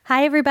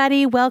Hi,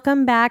 everybody.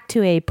 Welcome back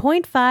to a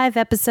 0.5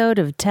 episode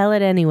of Tell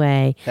It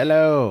Anyway.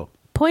 Hello.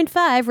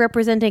 0.5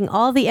 representing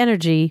all the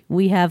energy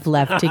we have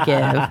left to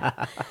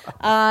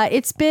give.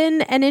 It's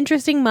been an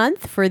interesting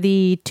month for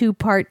the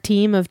two-part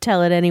team of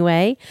Tell It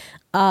Anyway.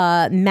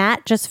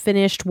 Matt just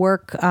finished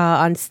work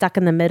on Stuck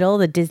in the Middle,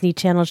 the Disney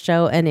Channel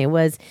show, and it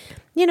was,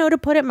 to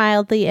put it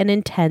mildly, an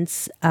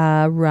intense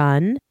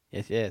run.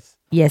 Yes.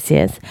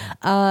 Yes.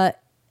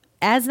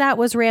 As that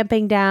was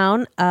ramping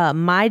down,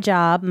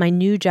 my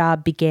new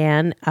job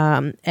began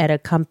at a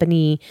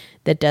company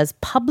that does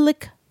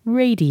public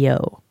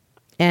radio.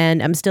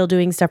 And I'm still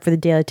doing stuff for the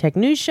Daily Tech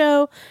News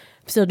Show.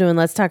 I'm still doing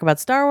Let's Talk About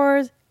Star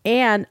Wars.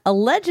 And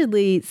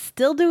allegedly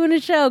still doing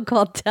a show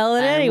called Tell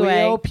It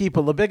Anyway. We owe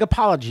people a big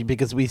apology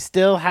because we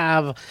still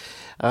have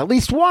at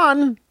least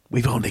one.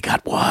 We've only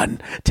got one.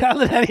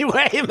 Tell It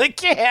Anyway in the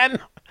can.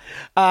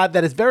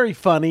 That is very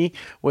funny,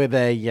 with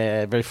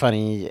a very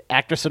funny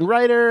actress and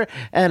writer,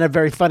 and a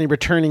very funny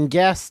returning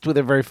guest with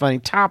a very funny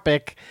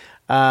topic,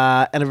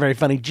 and a very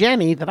funny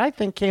Jenny that I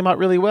think came out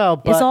really well.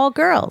 But it's all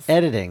girls.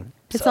 Editing.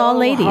 It's all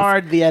ladies.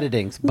 Hard, the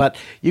editings, but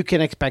you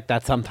can expect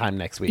that sometime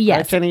next week. Yes,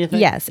 right, Jenny, you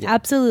think? Yes, yeah.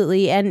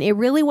 Absolutely. And it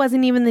really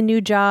wasn't even the new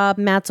job,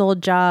 Matt's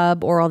old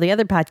job, or all the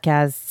other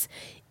podcasts.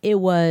 It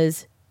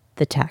was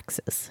the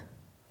taxes.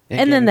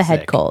 And then the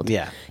head cold.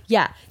 Yeah.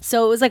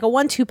 So it was like a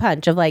 1-2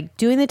 punch of like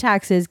doing the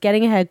taxes,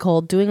 getting a head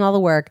cold, doing all the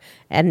work.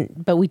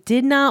 But we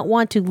did not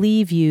want to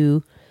leave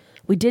you.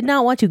 We did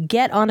not want to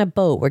get on a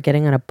boat. We're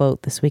getting on a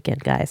boat this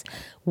weekend, guys,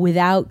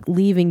 without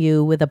leaving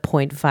you with a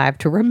 0.5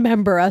 to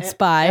remember us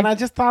by. And I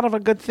just thought of a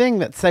good thing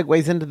that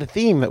segues into the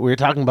theme that we were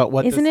talking about.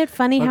 Isn't it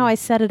funny how I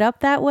set it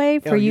up that way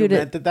for you to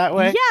meant it that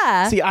way?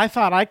 Yeah. See, I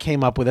thought I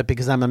came up with it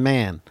because I'm a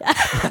man.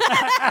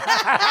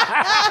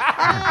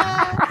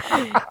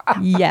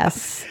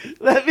 Yes.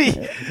 Let me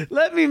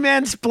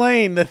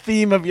mansplain the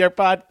theme of your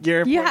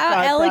podcast.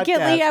 How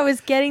elegantly I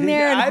was getting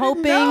there and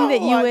hoping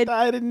that you would.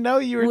 I didn't know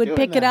you would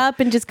pick that. it up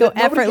and just go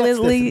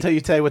effortlessly until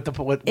you tell you what the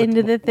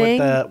thing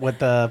what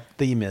the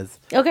theme is.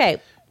 Okay.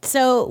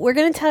 So we're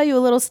going to tell you a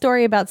little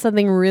story about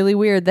something really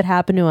weird that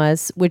happened to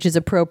us, which is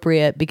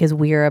appropriate because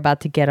we are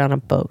about to get on a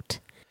boat.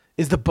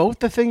 Is the boat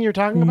the thing you're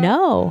talking about?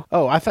 No.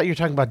 Oh, I thought you were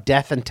talking about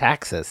death and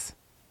taxes.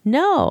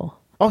 No.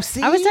 Oh,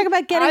 see? I was talking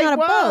about getting on a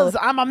boat.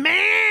 I'm a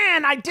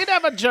man. I did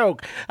have a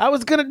joke. I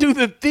was going to do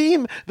the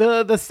theme,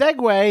 the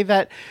segue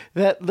that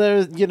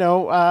there's,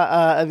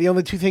 the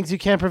only two things you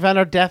can't prevent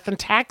are death and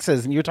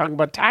taxes. And you're talking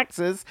about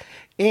taxes.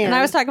 And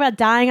I was talking about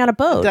dying on a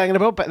boat.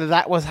 But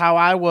that was how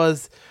I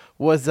was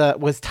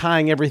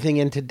tying everything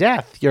into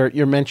death,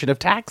 your mention of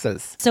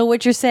taxes. So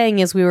what you're saying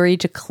is we were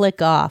each a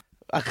click off.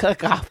 A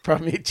click off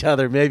from each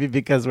other, maybe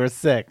because we're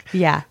sick.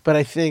 Yeah. But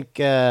I think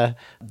the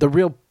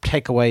real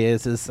takeaway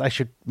is I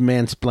should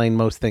mansplain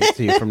most things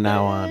to you from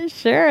now on.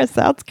 Sure,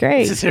 sounds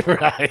great.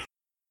 Right.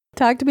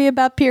 Talk to me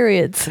about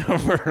periods.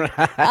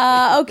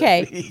 Right.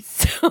 Okay. Please.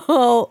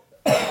 So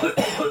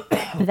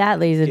that,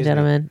 ladies and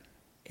gentlemen,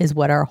 is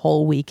what our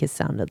whole week has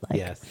sounded like.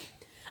 Yes.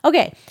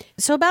 Okay.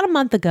 So about a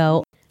month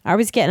ago, I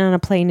was getting on a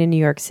plane in New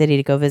York City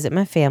to go visit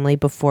my family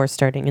before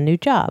starting a new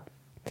job.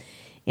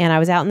 And I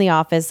was out in the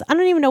office. I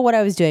don't even know what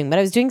I was doing, but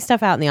I was doing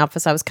stuff out in the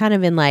office. I was kind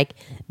of in like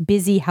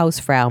busy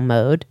housefrau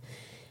mode.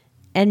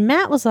 And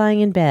Matt was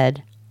lying in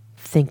bed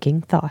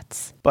thinking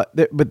thoughts. But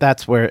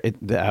that's where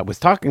I was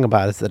talking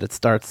about is that it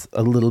starts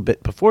a little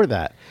bit before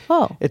that.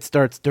 Oh. It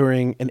starts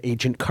during an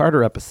Agent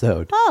Carter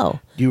episode. Oh.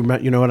 Do you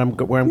remember,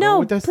 where I'm going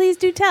with this? No, please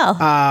do tell.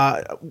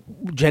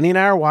 Jenny and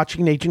I are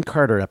watching an Agent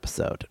Carter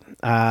episode.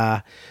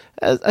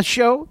 A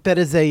show that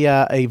is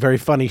a very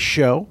funny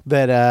show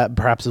that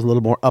perhaps is a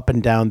little more up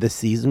and down this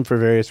season for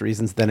various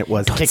reasons than it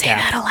was Don't Kick-Ass. say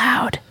that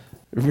aloud.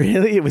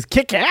 Really? It was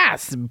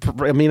Kick-Ass.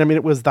 I mean,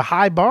 it was the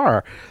high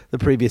bar the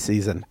previous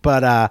season.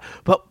 But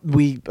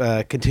we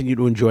continue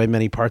to enjoy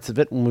many parts of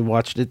it when we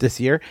watched it this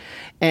year.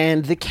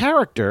 And the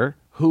character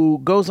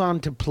who goes on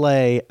to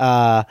play...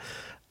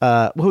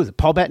 who is it?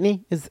 Paul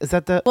Bettany? Is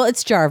that the... Well,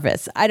 it's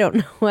Jarvis. I don't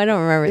know. I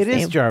don't remember his name.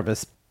 It is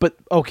Jarvis. But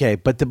okay,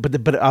 but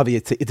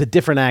obviously it's a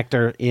different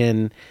actor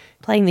in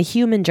playing the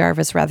human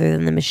Jarvis rather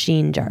than the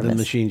machine Jarvis. The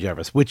machine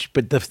Jarvis,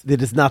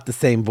 it is not the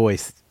same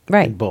voice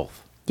in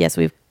both. Yes,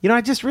 we've.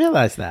 I just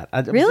realized that. I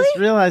really? was just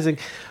realizing,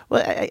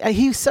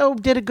 he so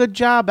did a good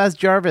job as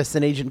Jarvis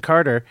in Agent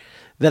Carter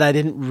that I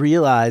didn't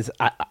realize.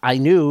 I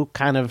knew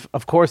kind of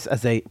course,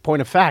 as a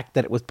point of fact,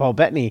 that it was Paul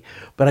Bettany,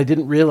 but I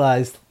didn't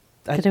realize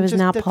that it was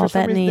not Paul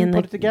Bettany. And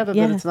put it together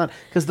that it's not,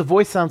 because the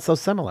voice sounds so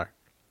similar.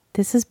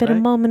 This has been a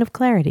moment of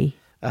clarity.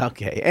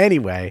 Okay.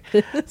 Anyway,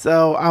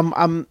 so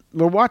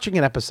we're watching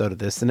an episode of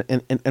this,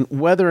 and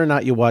whether or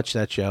not you watch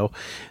that show,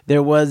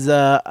 there was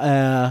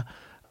an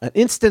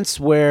instance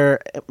where,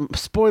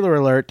 spoiler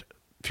alert,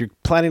 if you're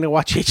planning to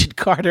watch Agent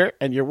Carter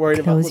and you're worried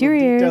about little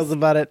details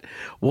about it,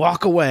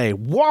 walk away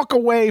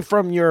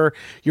from your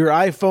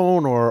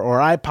iPhone or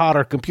iPod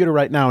or computer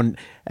right now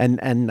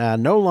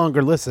and no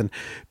longer listen,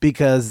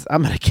 because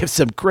I'm going to give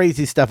some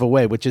crazy stuff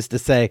away, which is to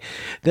say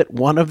that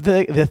one of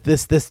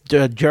this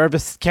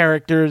Jarvis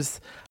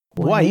character's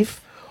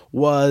wife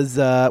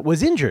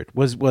was injured,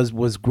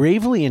 was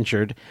gravely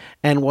injured,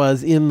 and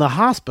was in the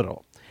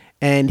hospital.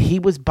 And he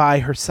was by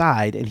her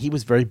side, and he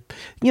was very,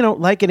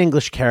 like an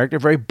English character,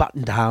 very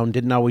buttoned down,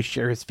 didn't always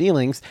share his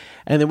feelings.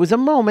 And there was a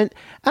moment,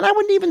 and I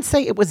wouldn't even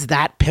say it was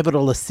that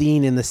pivotal a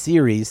scene in the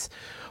series,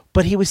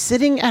 but he was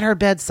sitting at her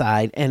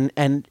bedside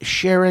and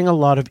sharing a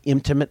lot of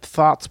intimate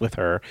thoughts with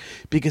her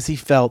because he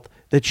felt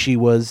that she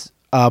was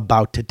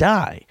about to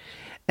die.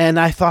 And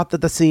I thought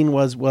that the scene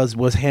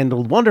was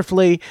handled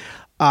wonderfully.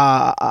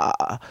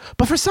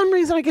 But for some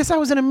reason, I guess I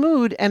was in a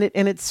mood, and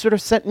it sort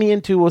of sent me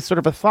into a sort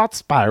of a thought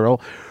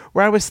spiral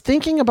where I was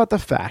thinking about the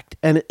fact,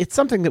 and it's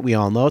something that we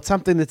all know, it's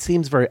something that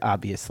seems very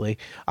obvious,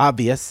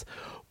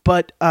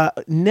 but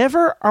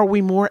never are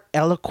we more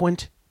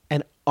eloquent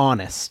and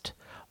honest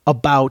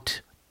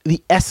about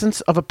the essence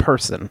of a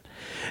person.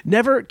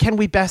 Never can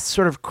we best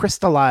sort of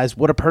crystallize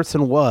what a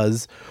person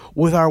was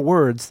with our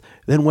words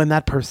than when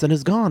that person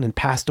is gone and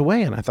passed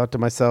away. And I thought to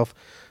myself,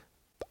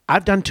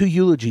 I've done 2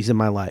 eulogies in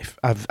my life.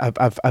 I've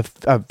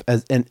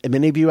and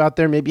many of you out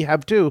there maybe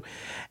have too.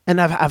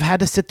 And I've had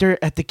to sit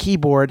there at the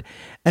keyboard,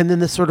 and then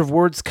the sort of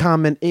words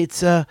come, and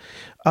it's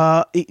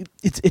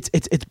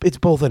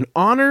both an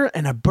honor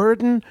and a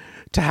burden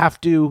to have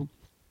to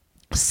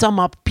sum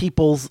up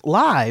people's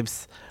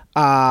lives.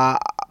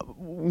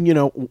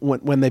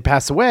 When they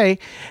pass away,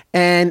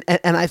 and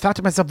I thought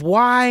to myself,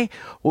 why?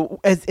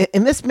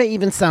 And this may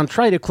even sound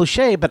trite or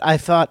cliche, but I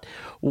thought,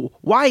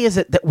 why is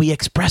it that we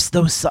express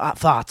those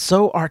thoughts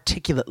so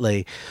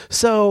articulately,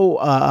 so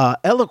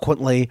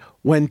eloquently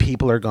when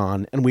people are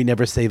gone, and we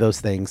never say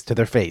those things to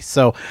their face?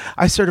 So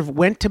I sort of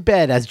went to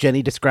bed, as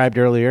Jenny described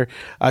earlier.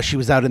 She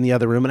was out in the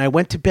other room, and I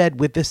went to bed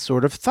with this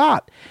sort of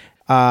thought.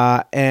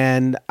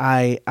 And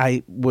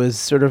I was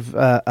sort of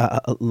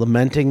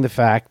lamenting the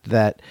fact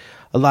that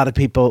a lot of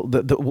people,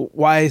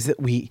 why is it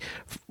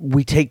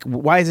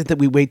that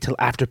we wait till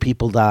after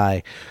people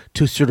die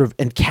to sort of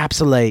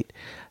encapsulate,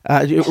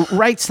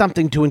 write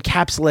something to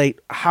encapsulate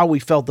how we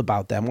felt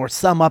about them or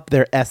sum up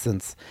their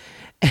essence?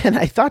 And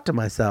I thought to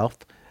myself,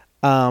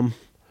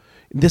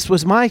 this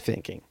was my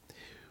thinking.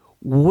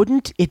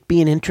 Wouldn't it be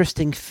an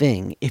interesting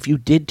thing if you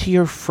did to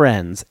your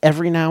friends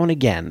every now and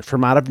again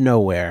from out of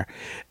nowhere,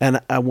 and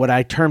what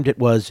I termed it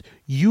was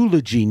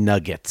eulogy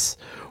nuggets,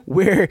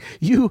 where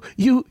you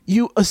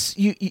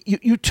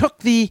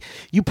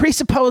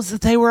presupposed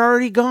that they were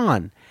already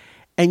gone,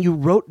 and you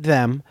wrote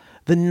them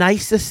the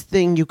nicest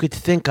thing you could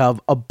think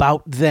of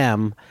about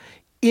them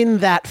in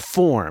that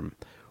form,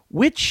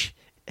 which,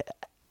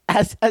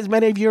 as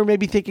many of you are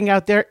maybe thinking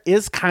out there,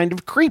 is kind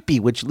of creepy,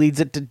 which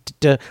leads us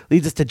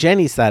to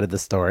Jenny's side of the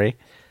story.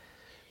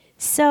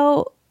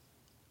 So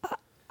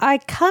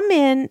Matt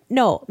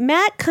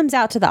comes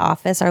out to the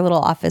office, our little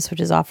office, which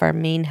is off our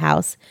main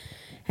house,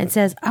 and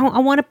says, I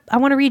want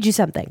to read you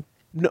something.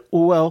 No,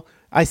 well,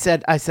 I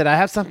said, I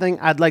have something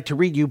I'd like to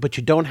read you, but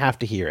you don't have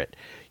to hear it.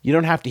 You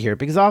don't have to hear it,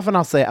 because often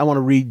I'll say, I want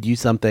to read you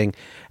something,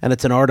 and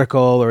it's an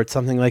article or it's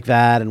something like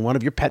that. And one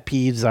of your pet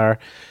peeves are,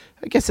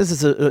 I guess this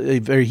is a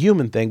very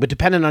human thing, but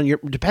depending on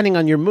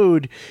your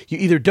mood, you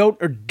either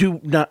don't or do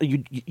not.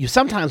 You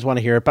sometimes want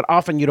to hear it, but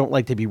often you don't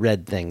like to be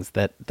read things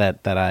that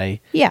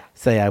I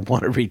say I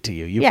want to read to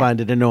you. You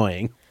find it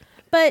annoying.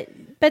 But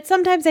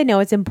sometimes I know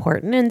it's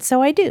important, and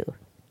so I do.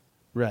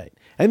 Right.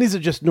 And these are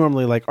just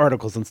normally like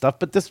articles and stuff,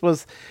 but this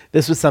was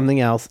something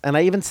else. And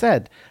I even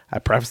said, I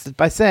prefaced it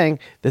by saying,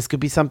 this could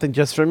be something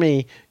just for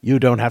me. You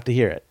don't have to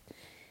hear it.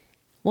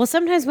 Well,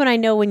 sometimes when I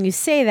know when you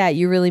say that,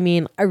 you really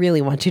mean, I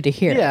really want you to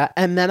hear it. Yeah,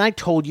 and then I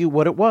told you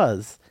what it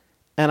was.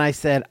 And I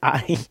said,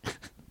 I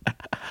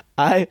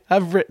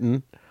have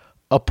written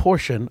a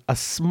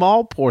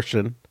small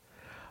portion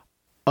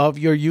of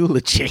your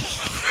eulogy.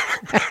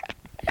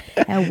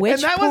 At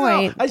which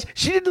point,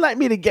 she didn't let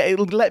me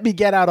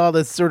get out all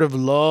this sort of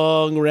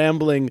long,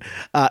 rambling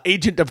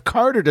Agent of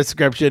Carter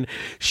description.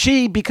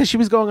 Because she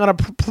was going on a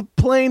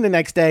plane the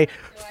next day,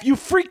 you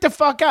freaked the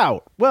fuck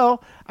out.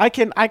 Well, I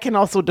can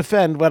also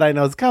defend what I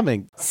know is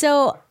coming.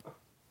 So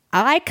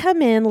I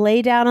come in,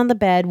 lay down on the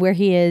bed where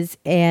he is,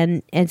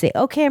 and say,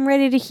 okay, I'm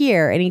ready to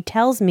hear. And he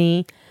tells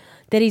me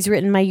that he's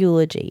written my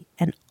eulogy,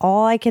 and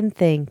all I can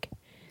think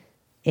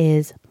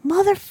is,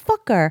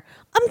 motherfucker,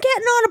 I'm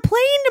getting on a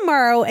plane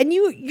tomorrow, and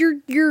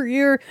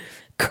you're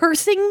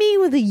cursing me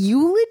with a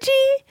eulogy,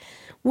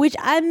 which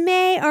I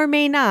may or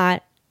may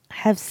not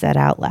have said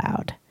out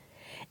loud.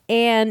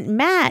 And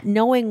Matt,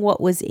 knowing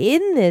what was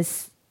in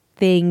this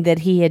thing that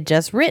he had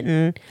just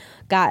written,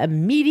 got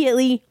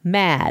immediately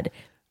mad.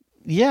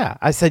 Yeah,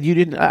 I said you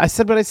didn't. I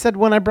said what I said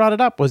when I brought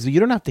it up was, you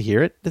don't have to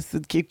hear it. This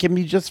can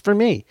be just for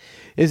me.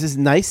 This is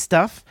nice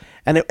stuff,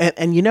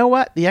 and you know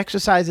what? The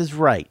exercise is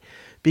right.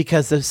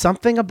 Because there's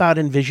something about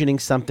envisioning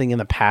something in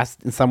the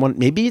past, and someone,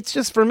 maybe it's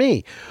just for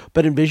me,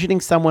 but envisioning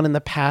someone in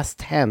the past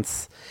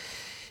tense,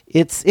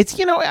 it's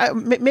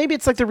maybe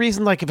it's like the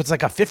reason, like if it's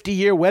like a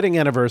 50-year wedding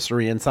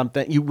anniversary and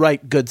something, you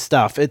write good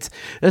stuff.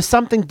 There's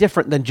something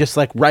different than just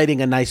like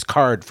writing a nice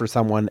card for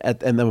someone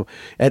at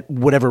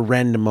whatever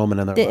random moment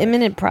in their life. The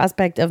imminent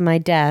prospect of my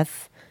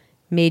death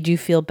made you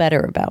feel better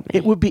about me.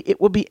 It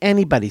would be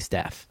anybody's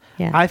death.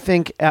 Yeah. I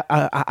think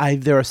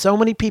there are so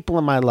many people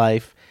in my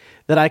life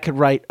that I could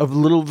write a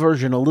little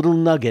version, a little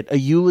nugget, a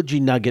eulogy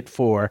nugget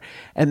for,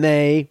 and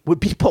they would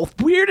be both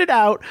weirded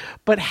out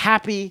but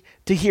happy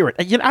to hear it.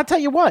 I'll tell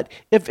you what,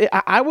 if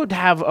I would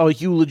have a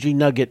eulogy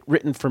nugget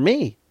written for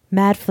me.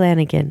 Matt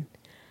Flanagan,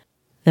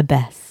 the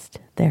best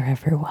there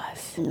ever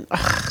was.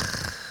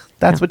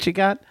 That's what you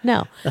got?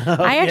 No.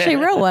 I actually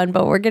wrote one,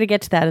 but we're going to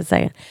get to that in a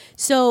second.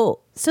 So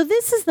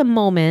this is the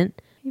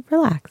moment.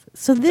 Relax.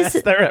 So this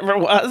best there ever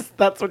was?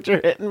 That's what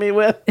you're hitting me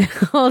with?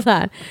 Hold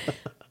on.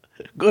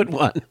 Good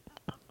one.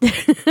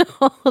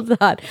 Hold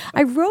on.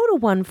 I wrote a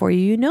one for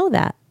you. You know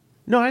that.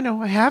 No, I know.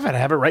 I have it. I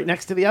have it right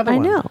next to the other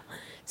one. I know.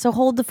 So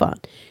hold the phone.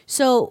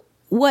 So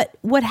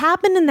what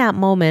happened in that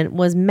moment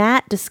was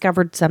Matt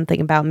discovered something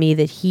about me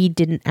that he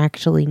didn't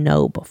actually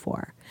know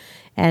before.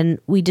 And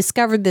we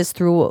discovered this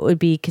through what would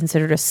be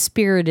considered a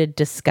spirited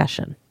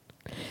discussion.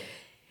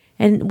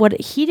 And what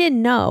he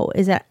didn't know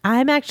is that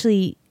I'm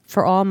actually,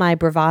 for all my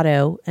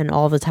bravado and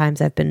all the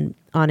times I've been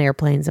on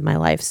airplanes in my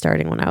life,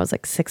 starting when I was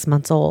like 6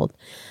 months old,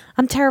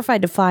 I'm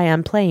terrified to fly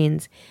on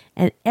planes.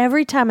 And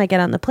every time I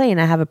get on the plane,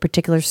 I have a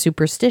particular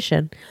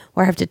superstition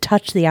where I have to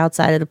touch the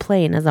outside of the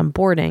plane as I'm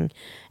boarding.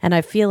 And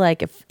I feel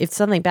like if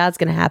something bad's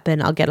going to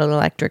happen, I'll get an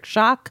electric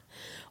shock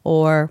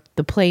or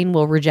the plane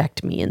will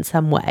reject me in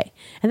some way.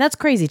 And that's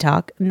crazy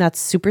talk, and that's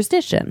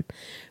superstition.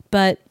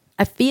 But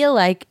I feel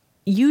like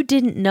you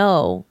didn't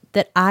know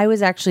that I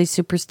was actually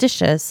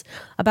superstitious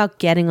about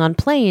getting on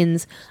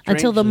planes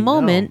until the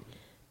moment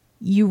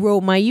you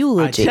wrote my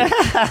eulogy. I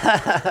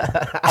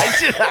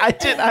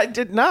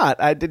did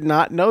not. I did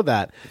not know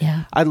that.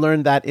 Yeah. I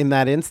learned that in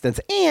that instance.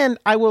 And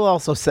I will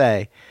also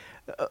say,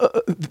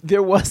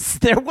 there was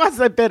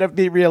a bit of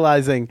me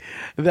realizing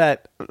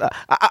that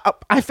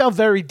I fell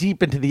very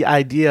deep into the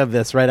idea of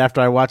this right after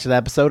I watched that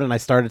episode, and I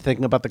started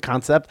thinking about the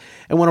concept.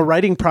 And when a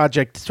writing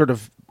project sort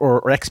of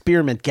or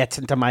experiment gets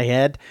into my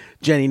head,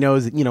 Jenny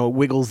knows, it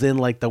wiggles in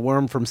like the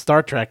worm from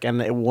Star Trek,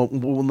 and it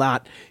will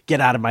not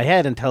get out of my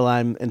head until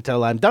I'm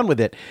done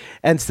with it.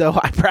 And so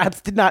I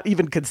perhaps did not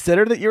even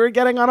consider that you were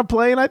getting on a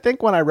plane. I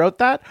think when I wrote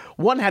that,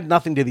 one had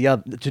nothing to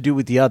do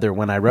with the other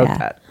when I wrote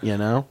that.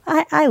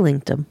 I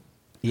linked them.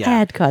 Yeah. I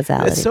had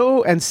causality.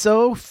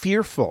 So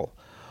fearful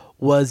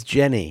was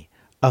Jenny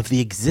of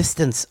the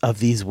existence of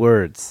these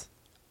words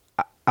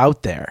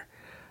out there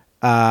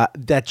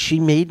that she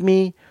made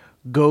me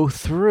go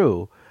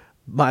through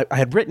I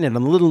had written it on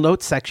the little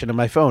notes section of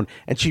my phone,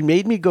 and she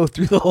made me go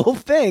through the whole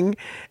thing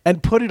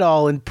and put it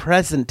all in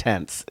present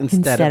tense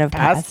instead of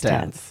past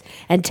tense.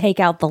 And take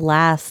out the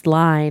last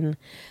line,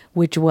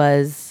 which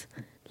was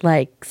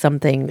like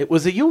something. It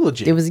was a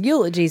eulogy. It was a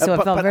eulogy, so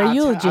it felt very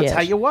eulogy-ish. I'll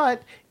tell you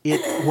what,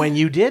 when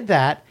you did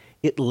that,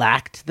 it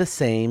lacked the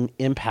same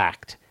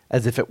impact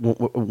as if it,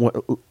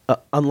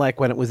 unlike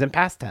when it was in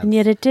past tense. And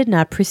yet it did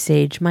not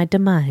presage my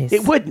demise.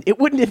 It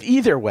wouldn't have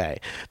either way.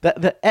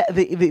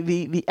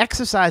 The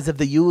exercise of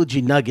the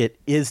eulogy nugget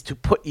is to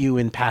put you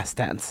in past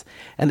tense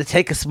and to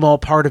take a small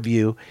part of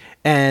you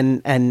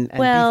and be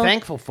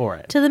thankful for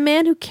it. To the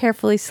man who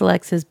carefully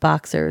selects his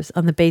boxers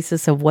on the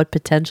basis of what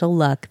potential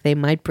luck they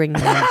might bring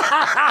him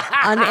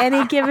on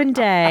any given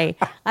day,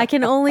 I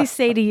can only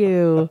say to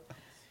you,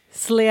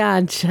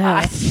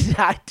 Sliancha.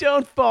 I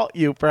don't fault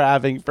you for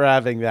having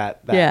that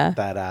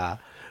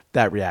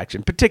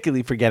reaction,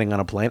 particularly for getting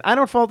on a plane. I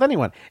don't fault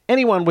anyone.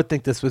 Anyone would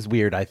think this was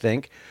weird, I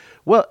think.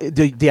 Well,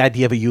 the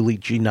idea of a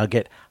eulogy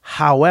nugget.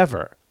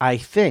 However, I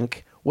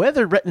think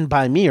whether written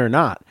by me or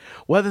not,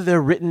 whether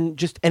they're written,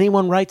 just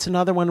anyone writes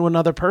another one to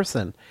another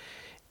person,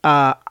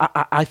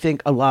 I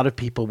think a lot of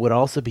people would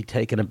also be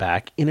taken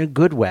aback in a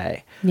good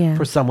way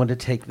for someone to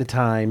take the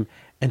time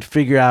and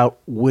figure out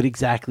what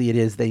exactly it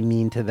is they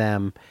mean to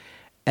them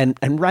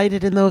and write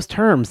it in those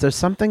terms. There's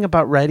something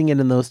about writing it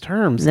in those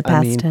terms. The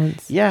past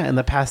tense. Yeah, in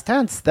the past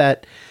tense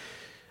that,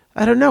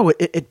 I don't know,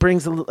 it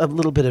brings a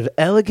little bit of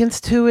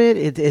elegance to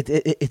it.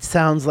 It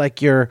sounds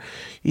like you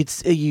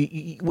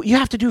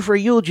have to do for a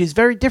eulogy is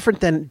very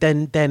different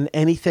than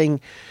anything.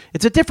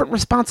 It's a different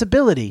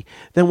responsibility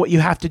than what you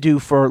have to do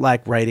for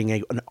like writing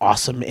an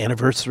awesome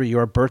anniversary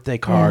or a birthday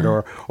card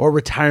or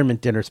retirement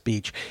dinner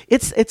speech.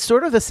 It's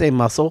sort of the same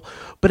muscle,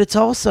 but it's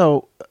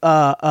also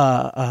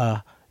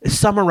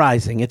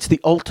summarizing. It's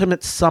the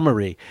ultimate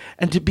summary,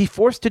 and to be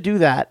forced to do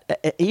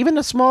that, even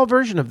a small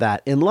version of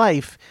that in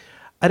life.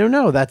 I don't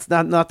know. That's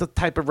not the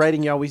type of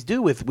writing you always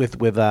do with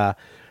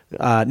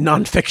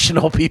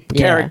non-fictional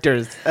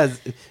characters,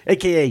 as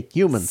AKA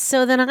humans.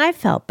 So then I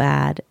felt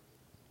bad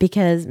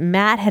because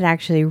Matt had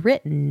actually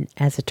written,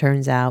 as it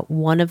turns out,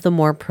 one of the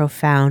more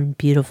profound,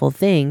 beautiful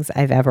things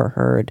I've ever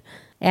heard.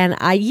 And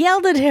I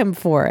yelled at him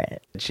for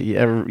it. She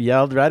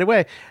yelled right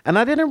away. And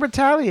I didn't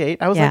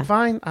retaliate. I was like,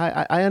 fine.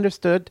 I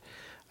understood.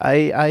 I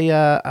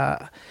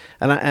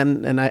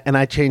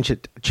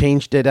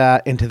changed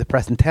it into the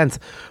present tense.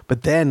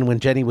 But then when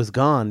Jenny was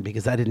gone,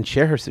 because I didn't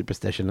share her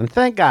superstition, and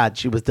thank God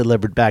she was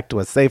delivered back to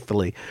us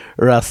safely,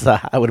 or else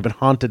I would have been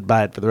haunted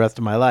by it for the rest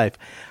of my life.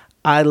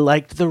 I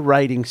liked the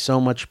writing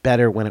so much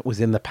better when it was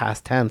in the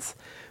past tense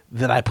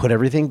that I put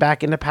everything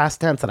back into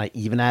past tense, and I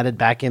even added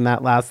back in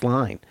that last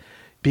line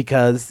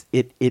because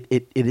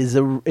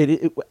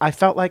I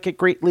felt like it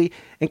greatly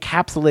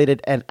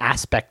encapsulated an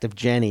aspect of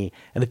Jenny,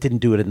 and it didn't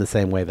do it in the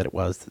same way that it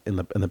was in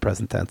the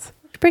present tense.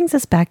 Which brings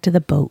us back to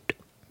the boat.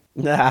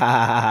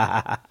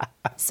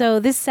 So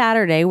this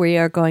Saturday we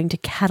are going to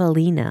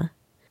Catalina.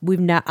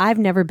 I've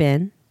never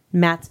been.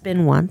 Matt's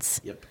been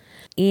once. Yep.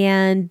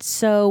 And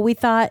so we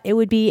thought it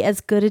would be as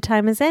good a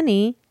time as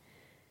any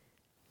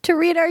to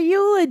read our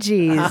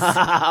eulogies.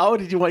 Oh,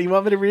 you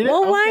want me to read it?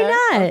 Well,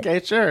 why not? Okay,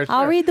 sure.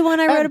 I'll read the one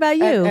I wrote about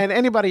you. And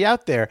anybody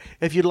out there,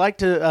 if you'd like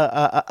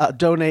to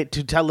donate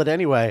to Tell It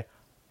Anyway,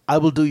 I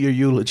will do your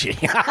eulogy.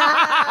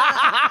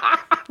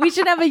 We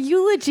should have a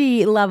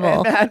eulogy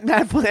level.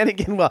 Matt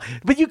Flanagan,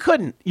 but you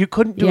couldn't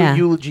do a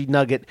eulogy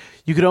nugget.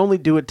 You could only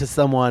do it to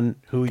someone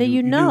who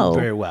you know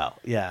very well.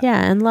 Yeah,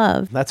 and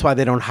love. That's why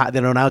they don't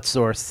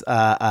outsource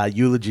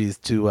eulogies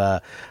to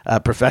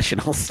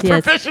professionals.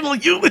 Yes. Professional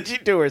eulogy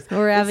doers,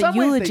 or have a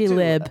eulogy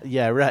lib.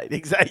 Yeah, right.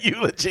 Exactly,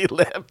 eulogy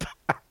lib.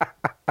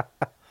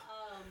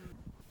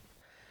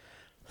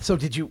 So,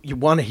 did you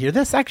want to hear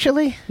this?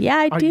 Actually, yeah,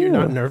 I do. Are you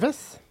not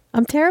nervous?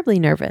 I'm terribly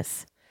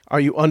nervous. Are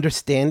you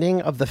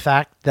understanding of the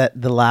fact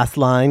that the last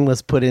line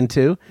was put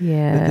into?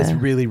 Yeah. That this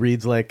really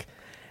reads like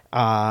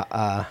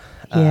yes.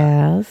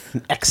 An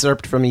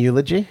excerpt from a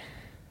eulogy?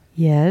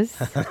 Yes.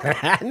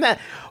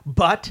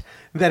 But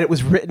that it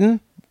was written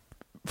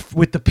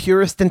with the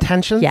purest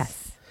intentions?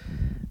 Yes.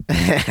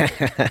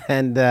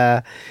 and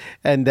that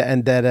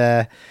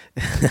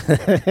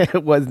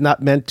it was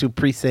not meant to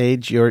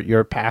presage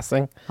your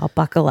passing? I'll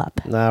buckle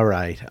up. All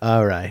right.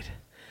 All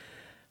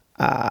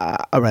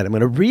right, I'm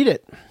going to read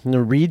it. I'm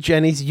going to read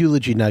Jenny's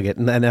eulogy nugget.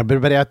 And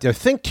everybody out there,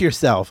 think to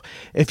yourself,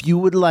 if you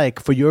would like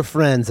for your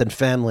friends and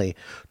family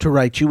to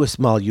write you a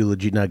small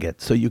eulogy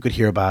nugget so you could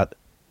hear about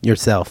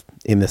yourself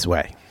in this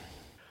way.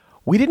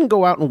 We didn't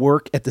go out and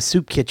work at the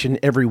soup kitchen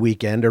every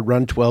weekend or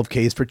run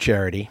 12Ks for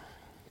charity.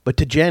 But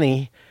to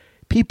Jenny,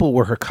 people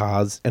were her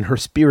cause and her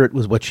spirit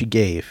was what she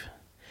gave.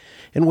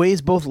 In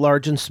ways both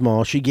large and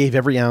small, she gave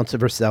every ounce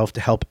of herself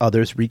to help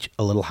others reach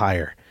a little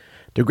higher.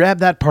 To grab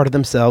that part of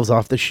themselves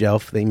off the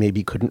shelf they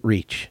maybe couldn't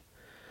reach.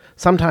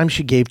 Sometimes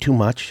she gave too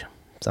much.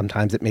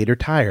 Sometimes it made her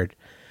tired.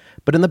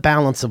 But in the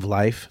balance of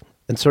life,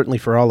 and certainly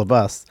for all of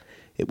us,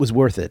 it was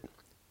worth it.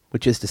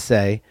 Which is to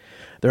say,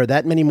 there are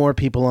that many more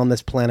people on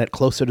this planet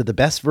closer to the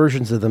best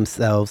versions of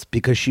themselves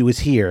because she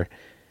was here.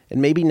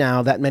 And maybe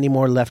now that many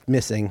more left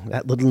missing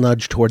that little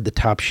nudge toward the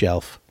top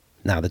shelf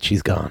now that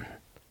she's gone.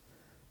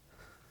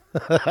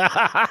 But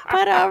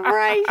I'm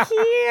right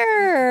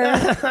here.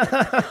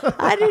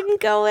 I didn't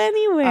go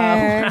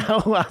anywhere.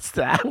 What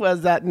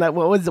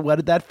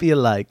did that feel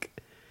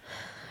like?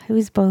 It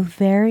was both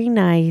very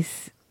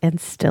nice and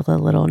still a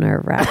little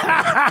nerve-wracking.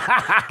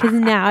 Because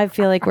now I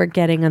feel like we're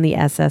getting on the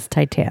SS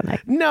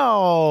Titanic.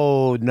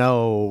 No.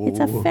 It's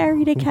a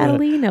ferry to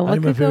Catalina.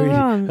 What could go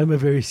wrong? I'm a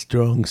very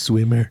strong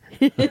swimmer.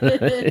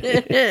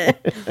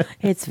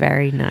 It's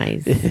very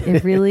nice.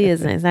 It really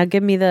is nice. Now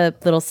give me the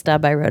little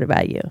stub I wrote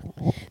about you.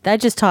 I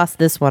just tossed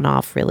this one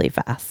off really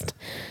fast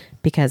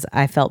because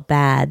I felt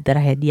bad that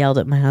I had yelled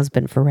at my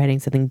husband for writing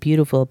something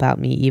beautiful about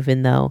me,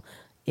 even though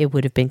it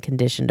would have been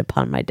conditioned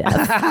upon my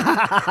death.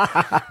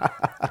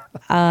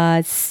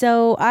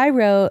 So I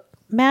wrote,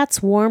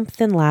 Matt's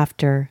warmth and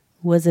laughter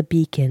was a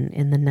beacon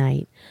in the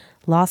night.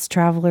 Lost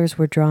travelers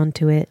were drawn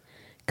to it.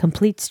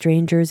 Complete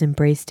strangers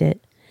embraced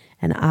it.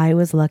 And I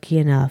was lucky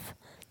enough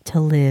to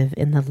live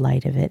in the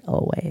light of it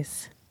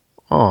always.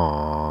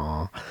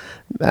 Aww.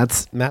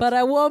 But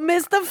I won't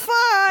miss the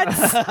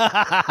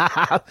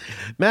fun.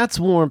 Matt's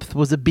warmth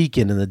was a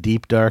beacon in the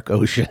deep, dark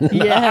ocean.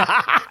 Yeah.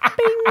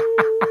 Bing.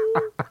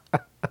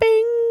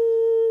 Bing.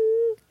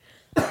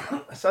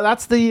 So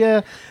that's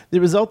the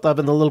result of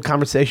and the little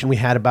conversation we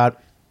had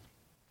about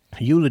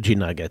eulogy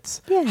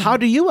nuggets. Yeah. How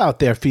do you out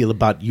there feel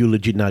about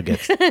eulogy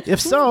nuggets?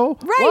 If so,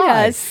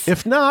 write us.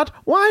 If not,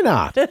 why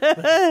not?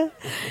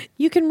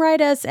 You can write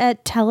us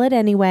at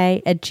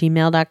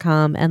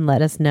tellitanyway@gmail.com and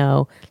let us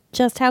know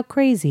just how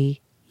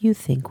crazy you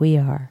think we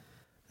are.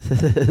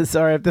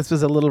 Sorry if this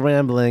was a little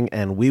rambling,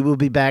 and we will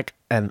be back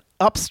and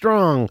up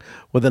strong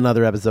with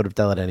another episode of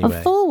Tell It Anyway.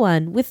 A full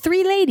one with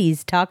 3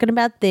 ladies talking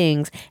about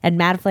things and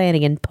Matt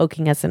Flanagan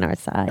poking us in our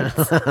sides.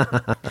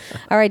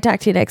 All right,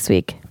 talk to you next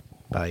week.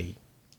 Bye.